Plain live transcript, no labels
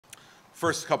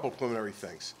First, a couple of preliminary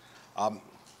things.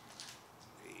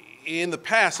 In the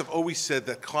past, I've always said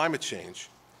that climate change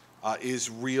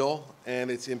is real and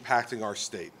it's impacting our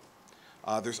state.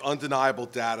 There's undeniable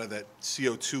data that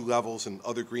CO2 levels and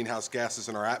other greenhouse gases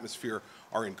in our atmosphere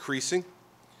are increasing.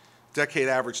 Decade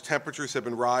average temperatures have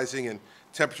been rising, and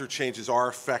temperature changes are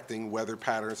affecting weather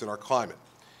patterns in our climate.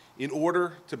 In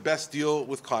order to best deal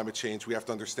with climate change, we have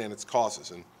to understand its causes,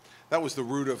 and that was the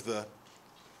root of the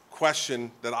question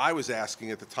that I was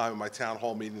asking at the time of my town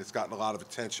hall meeting that's gotten a lot of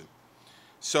attention.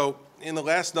 So in the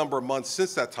last number of months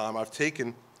since that time, I've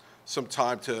taken some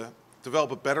time to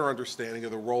develop a better understanding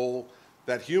of the role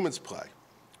that humans play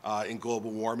in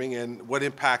global warming and what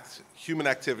impact human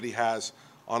activity has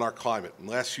on our climate. In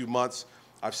the last few months,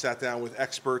 I've sat down with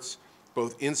experts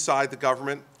both inside the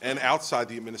government and outside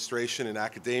the administration in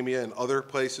academia and other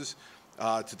places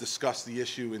to discuss the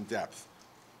issue in depth.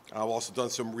 I've also done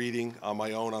some reading on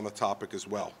my own on the topic as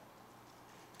well.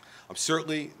 I'm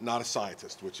certainly not a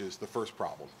scientist, which is the first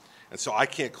problem, and so I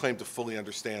can't claim to fully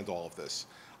understand all of this,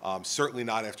 certainly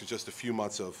not after just a few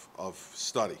months of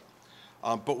study.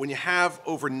 But when you have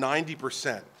over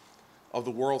 90% of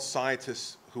the world's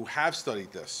scientists who have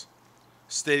studied this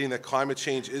stating that climate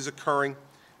change is occurring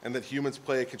and that humans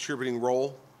play a contributing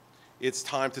role, it's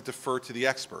time to defer to the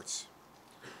experts.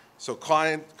 So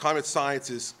climate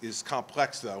science is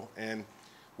complex, though, and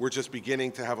we're just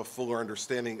beginning to have a fuller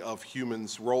understanding of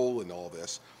humans' role in all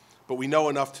this. But we know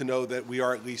enough to know that we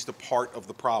are at least a part of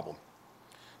the problem.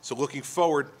 So looking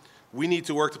forward, we need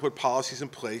to work to put policies in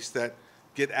place that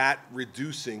get at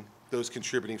reducing those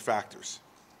contributing factors.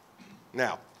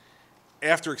 Now,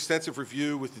 after extensive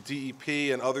review with the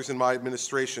DEP and others in my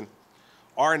administration,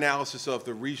 our analysis of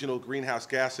the Regional Greenhouse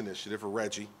Gas Initiative, or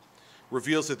RGGI,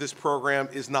 reveals that this program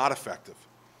is not effective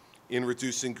in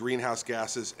reducing greenhouse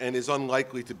gases and is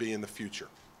unlikely to be in the future.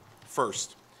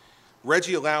 First,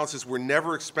 RGGI allowances were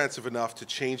never expensive enough to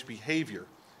change behavior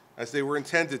as they were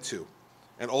intended to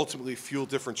and ultimately fuel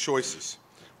different choices.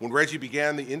 When RGGI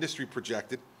began, the industry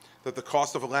projected that the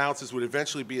cost of allowances would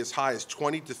eventually be as high as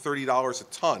 $20 to $30 a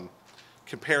ton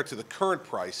compared to the current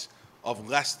price of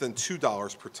less than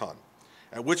 $2 per ton,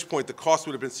 at which point the cost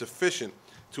would have been sufficient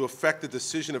to affect the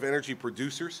decision of energy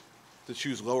producers to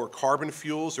choose lower carbon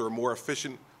fuels or more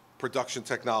efficient production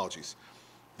technologies.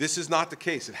 This is not the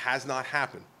case. It has not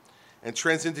happened. And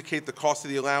trends indicate the cost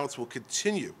of the allowance will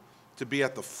continue to be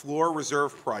at the floor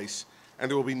reserve price,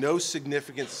 and there will be no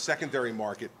significant secondary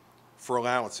market for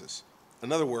allowances.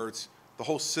 In other words, the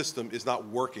whole system is not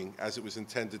working as it was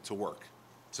intended to work.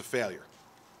 It's a failure.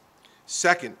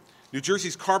 Second, New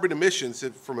Jersey's carbon emissions,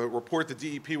 from a report the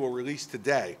DEP will release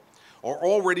today, are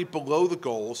already below the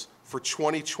goals for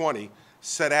 2020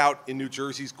 set out in New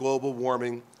Jersey's Global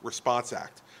Warming Response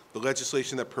Act, the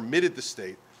legislation that permitted the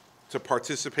state to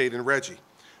participate in RGGI.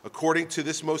 According to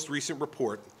this most recent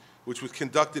report, which was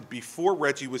conducted before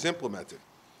RGGI was implemented,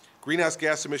 greenhouse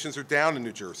gas emissions are down in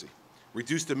New Jersey.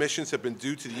 Reduced emissions have been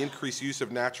due to the increased use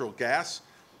of natural gas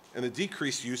and the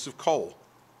decreased use of coal.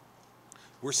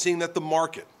 We're seeing that the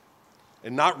market,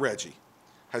 and not RGGI,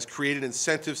 has created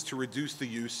incentives to reduce the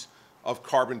use of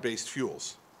carbon-based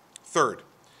fuels. Third,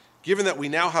 given that we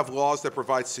now have laws that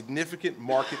provide significant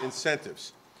market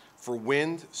incentives for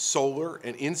wind, solar,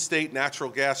 and in-state natural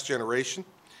gas generation,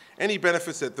 any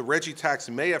benefits that the RGGI tax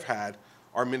may have had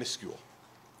are minuscule.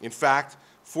 In fact,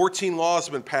 14 laws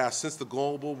have been passed since the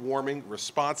Global Warming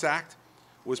Response Act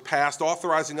was passed,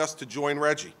 authorizing us to join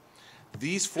RGGI.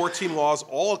 These 14 laws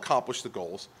all accomplish the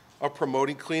goals of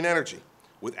promoting clean energy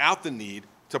without the need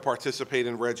to participate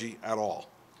in RGGI at all.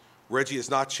 RGGI has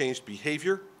not changed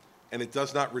behavior, and it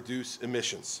does not reduce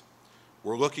emissions.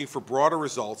 We're looking for broader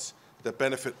results that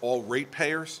benefit all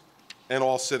ratepayers and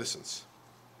all citizens.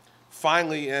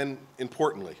 Finally, and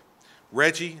importantly,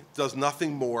 RGGI does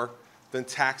nothing more than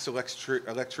tax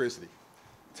electricity,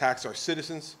 tax our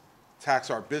citizens, tax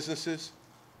our businesses,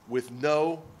 with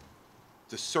no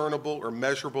discernible or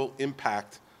measurable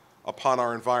impact upon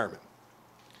our environment.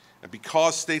 And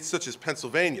because states such as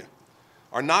Pennsylvania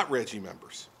are not RGGI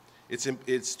members,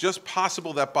 it's just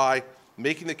possible that by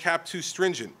making the cap too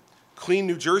stringent, clean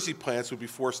New Jersey plants would be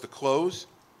forced to close,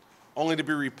 only to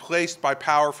be replaced by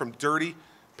power from dirty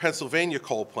Pennsylvania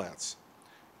coal plants.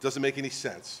 It doesn't make any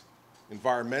sense,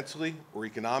 environmentally or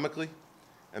economically,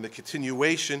 and the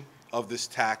continuation of this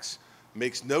tax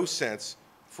makes no sense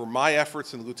for my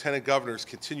efforts and the Lieutenant Governor's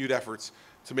continued efforts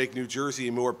to make New Jersey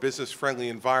a more business-friendly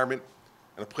environment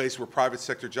and a place where private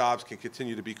sector jobs can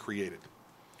continue to be created.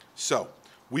 So,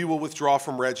 we will withdraw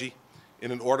from RGGI in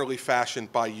an orderly fashion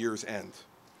by year's end.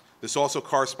 This also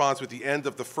corresponds with the end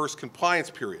of the first compliance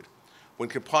period, when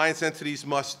compliance entities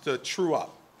must true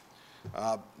up.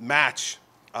 match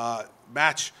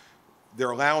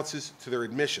their allowances to their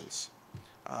admissions.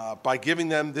 By giving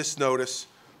them this notice,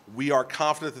 we are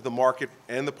confident that the market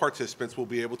and the participants will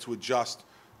be able to adjust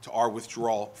to our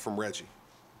withdrawal from RGGI.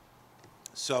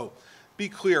 So, be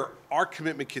clear, our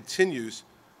commitment continues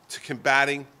to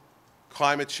combating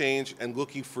climate change and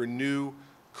looking for new,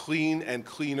 clean and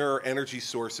cleaner energy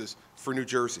sources for New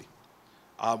Jersey.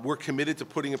 We're committed to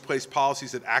putting in place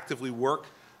policies that actively work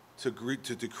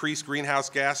to decrease greenhouse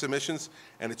gas emissions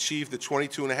and achieve the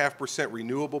 22.5%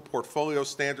 renewable portfolio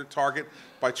standard target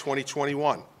by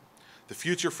 2021. The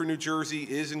future for New Jersey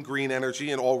is in green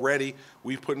energy, and already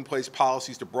we've put in place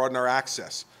policies to broaden our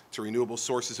access to renewable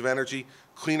sources of energy,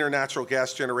 cleaner natural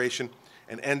gas generation,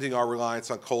 and ending our reliance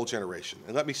on coal generation.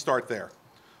 And let me start there.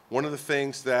 One of the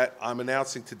things that I'm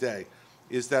announcing today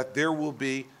is that there will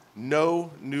be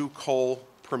no new coal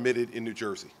permitted in New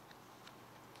Jersey.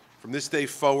 From this day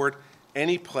forward,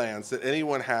 any plans that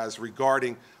anyone has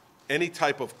regarding any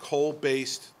type of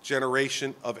coal-based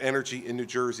generation of energy in New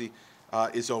Jersey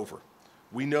is over.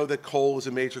 We know that coal is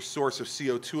a major source of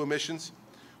CO2 emissions.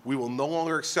 We will no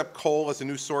longer accept coal as a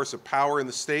new source of power in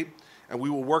the state, and we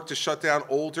will work to shut down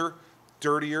older,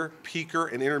 dirtier,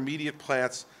 peaker, and intermediate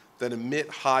plants that emit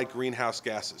high greenhouse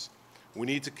gases. We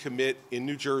need to commit in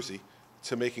New Jersey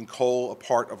to making coal a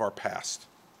part of our past.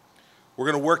 We're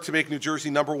going to work to make New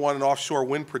Jersey #1 in offshore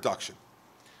wind production.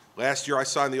 Last year, I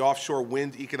signed the Offshore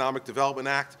Wind Economic Development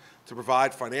Act to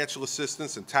provide financial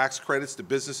assistance and tax credits to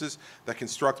businesses that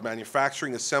construct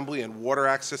manufacturing, assembly, and water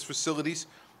access facilities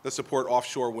that support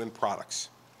offshore wind products.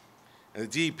 And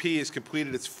the DEP has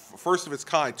completed its first of its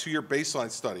kind 2-year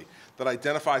baseline study that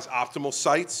identifies optimal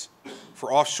sites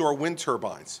for offshore wind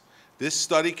turbines. This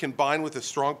study, combined with the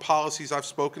strong policies I've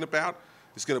spoken about,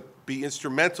 is going to be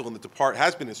instrumental in the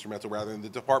has been instrumental rather in the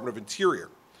Department of Interior,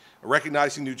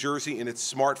 recognizing New Jersey in its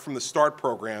Smart from the Start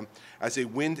program as a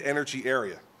wind energy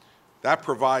area. That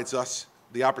provides us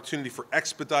the opportunity for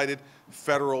expedited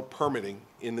federal permitting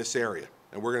in this area,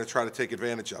 and we're going to try to take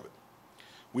advantage of it.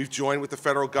 We've joined with the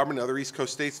federal government and other East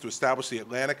Coast states to establish the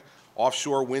Atlantic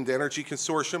Offshore Wind Energy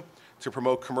Consortium to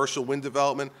promote commercial wind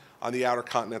development on the Outer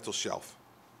Continental Shelf.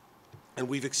 And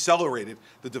we've accelerated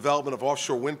the development of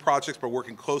offshore wind projects by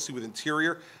working closely with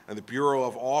Interior and the Bureau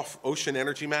of Ocean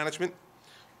Energy Management,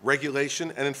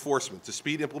 Regulation, and Enforcement to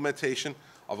speed implementation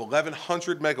of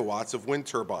 1,100 megawatts of wind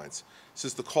turbines.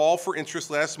 Since the call for interest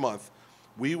last month,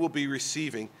 we will be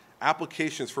receiving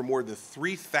applications for more than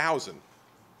 3,000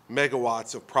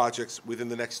 megawatts of projects within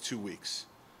the next 2 weeks.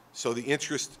 So the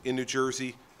interest in New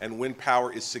Jersey and wind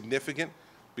power is significant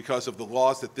because of the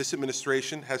laws that this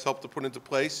administration has helped to put into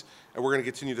place, and we're going to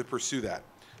continue to pursue that.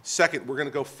 Second, we're going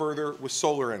to go further with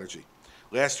solar energy.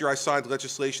 Last year, I signed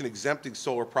legislation exempting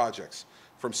solar projects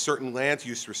from certain land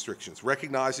use restrictions,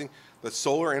 recognizing that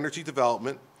solar energy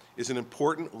development is an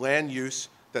important land use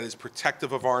that is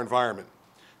protective of our environment.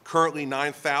 Currently,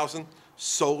 9,000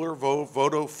 solar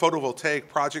photovoltaic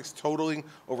projects totaling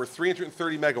over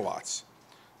 330 megawatts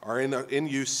are in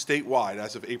use statewide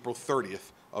as of April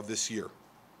 30th of this year.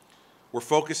 We're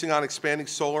focusing on expanding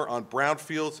solar on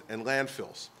brownfields and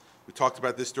landfills. We talked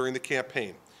about this during the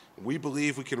campaign. We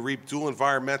believe we can reap dual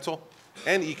environmental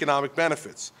and economic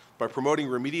benefits by promoting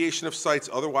remediation of sites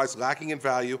otherwise lacking in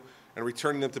value and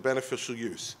returning them to beneficial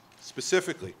use.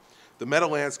 Specifically, the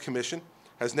Meadowlands Commission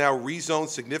has now rezoned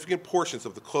significant portions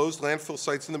of the closed landfill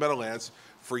sites in the Meadowlands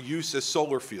for use as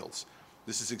solar fields.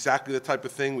 This is exactly the type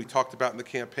of thing we talked about in the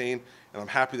campaign, and I'm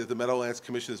happy that the Meadowlands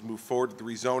Commission has moved forward with the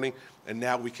rezoning, and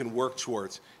now we can work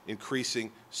towards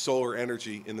increasing solar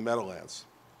energy in the Meadowlands.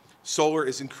 Solar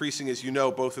is increasing, as you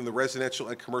know, both in the residential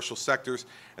and commercial sectors,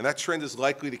 and that trend is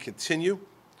likely to continue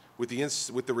with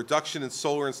the reduction in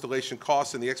solar installation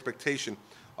costs and the expectation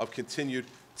of continued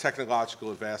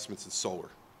technological advancements in solar.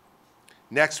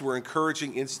 Next, we're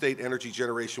encouraging in-state energy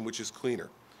generation, which is cleaner.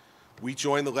 We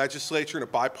joined the legislature in a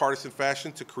bipartisan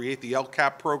fashion to create the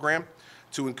LCAP program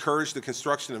to encourage the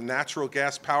construction of natural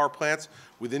gas power plants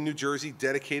within New Jersey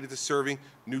dedicated to serving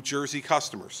New Jersey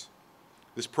customers.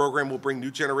 This program will bring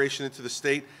new generation into the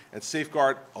state and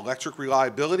safeguard electric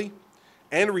reliability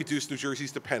and reduce New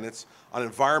Jersey's dependence on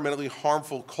environmentally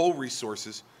harmful coal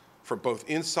resources from both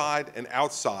inside and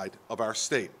outside of our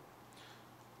state.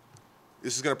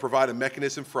 This is going to provide a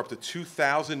mechanism for up to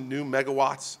 2,000 new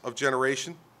megawatts of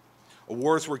generation.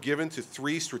 Awards were given to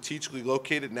 3 strategically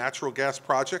located natural gas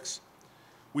projects.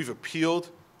 We've appealed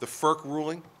the FERC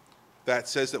ruling that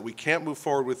says that we can't move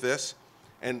forward with this.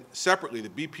 And separately,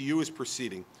 the BPU is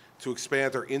proceeding to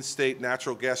expand our in-state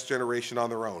natural gas generation on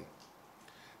their own.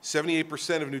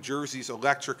 78% of New Jersey's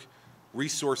electric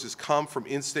resources come from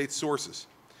in-state sources.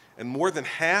 And more than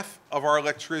half of our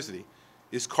electricity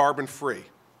is carbon-free,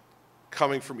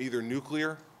 coming from either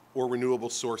nuclear or renewable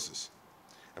sources.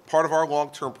 And part of our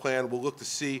long-term plan will look to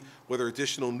see whether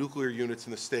additional nuclear units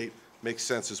in the state make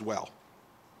sense as well.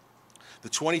 The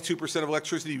 22% of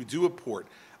electricity we do import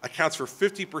accounts for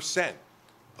 50%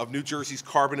 of New Jersey's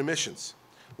carbon emissions,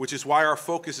 which is why our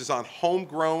focus is on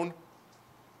homegrown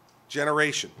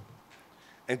generation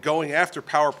and going after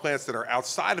power plants that are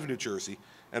outside of New Jersey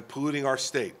and polluting our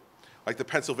state. Like the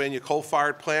Pennsylvania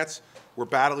coal-fired plants, we're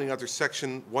battling under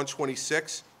Section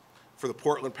 126 for the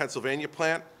Portland, Pennsylvania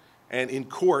plant, and in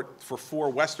court for 4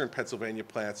 Western Pennsylvania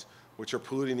plants, which are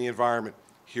polluting the environment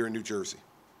here in New Jersey.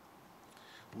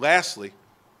 Lastly,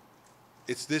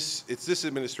 it's this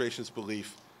administration's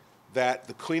belief that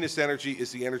the cleanest energy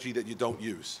is the energy that you don't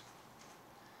use.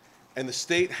 And the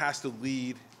state has to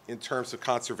lead in terms of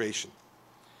conservation.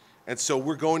 And so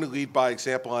we're going to lead by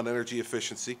example on energy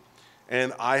efficiency.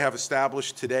 And I have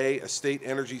established today a State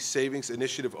Energy Savings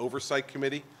Initiative Oversight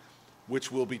Committee,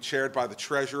 which will be chaired by the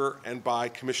Treasurer and by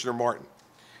Commissioner Martin.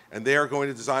 And they are going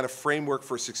to design a framework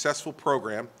for a successful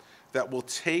program that will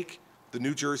take the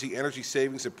New Jersey Energy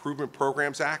Savings Improvement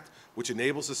Programs Act, which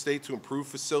enables the state to improve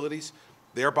facilities,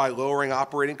 thereby lowering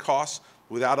operating costs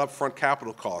without upfront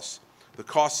capital costs. The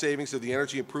cost savings of the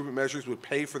energy improvement measures would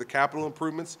pay for the capital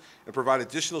improvements and provide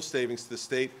additional savings to the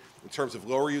state in terms of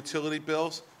lower utility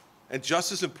bills, and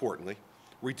just as importantly,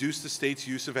 reduce the state's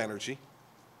use of energy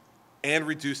and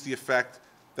reduce the effect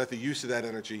that the use of that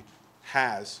energy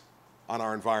has on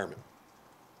our environment.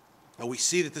 And we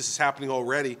see that this is happening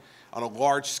already on a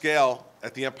large scale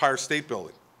at the Empire State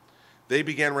Building. They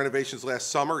began renovations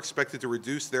last summer, expected to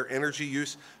reduce their energy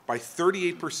use by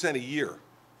 38% a year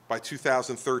by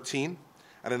 2013,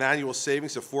 at an annual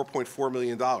savings of $4.4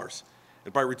 million.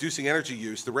 And by reducing energy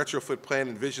use, the retrofit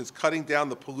plan envisions cutting down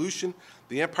the pollution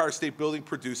the Empire State Building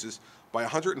produces by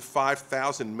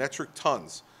 105,000 metric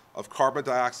tons of carbon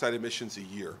dioxide emissions a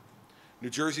year. New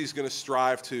Jersey is going to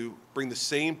strive to bring the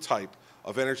same type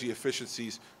of energy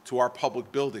efficiencies to our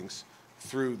public buildings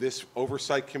through this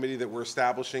oversight committee that we're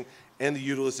establishing and the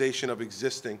utilization of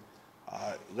existing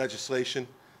legislation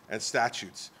and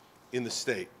statutes in the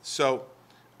state. So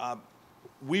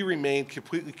we remain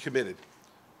completely committed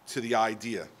to the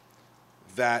idea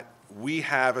that we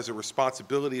have as a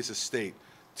responsibility as a state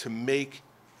to make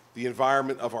the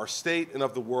environment of our state and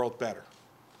of the world better.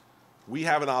 We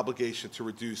have an obligation to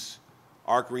reduce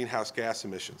our greenhouse gas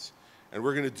emissions, and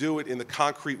we're going to do it in the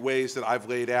concrete ways that I've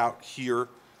laid out here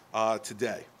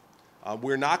today.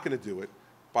 We're not going to do it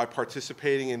by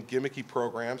participating in gimmicky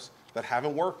programs that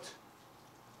haven't worked.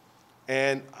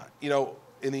 And, you know,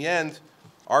 in the end,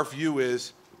 our view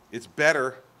is it's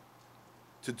better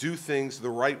to do things the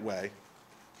right way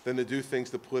than to do things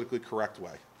the politically correct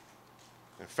way.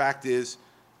 The fact is,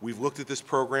 we've looked at this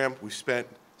program, we've spent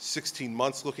 16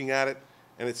 months looking at it,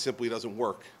 and it simply doesn't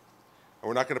work. And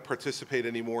we're not going to participate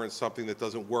anymore in something that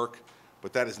doesn't work,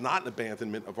 but that is not an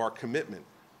abandonment of our commitment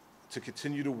to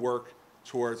continue to work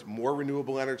towards more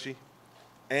renewable energy,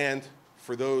 and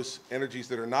for those energies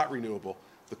that are not renewable,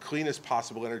 the cleanest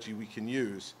possible energy we can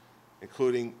use,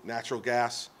 including natural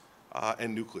gas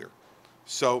and nuclear.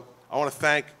 So I want to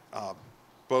thank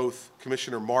both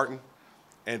Commissioner Martin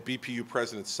and BPU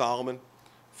President Solomon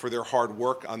for their hard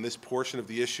work on this portion of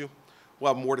the issue.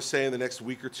 We'll have more to say in the next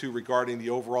week or two regarding the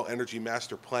overall Energy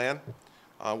Master Plan,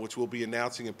 which we'll be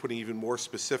announcing and putting even more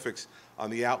specifics on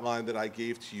the outline that I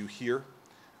gave to you here.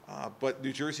 But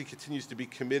New Jersey continues to be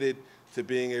committed to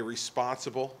being a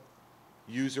responsible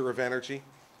user of energy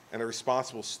and a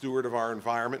responsible steward of our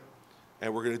environment,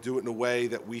 and we're going to do it in a way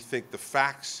that we think the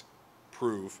facts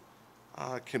prove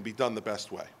can be done the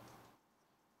best way.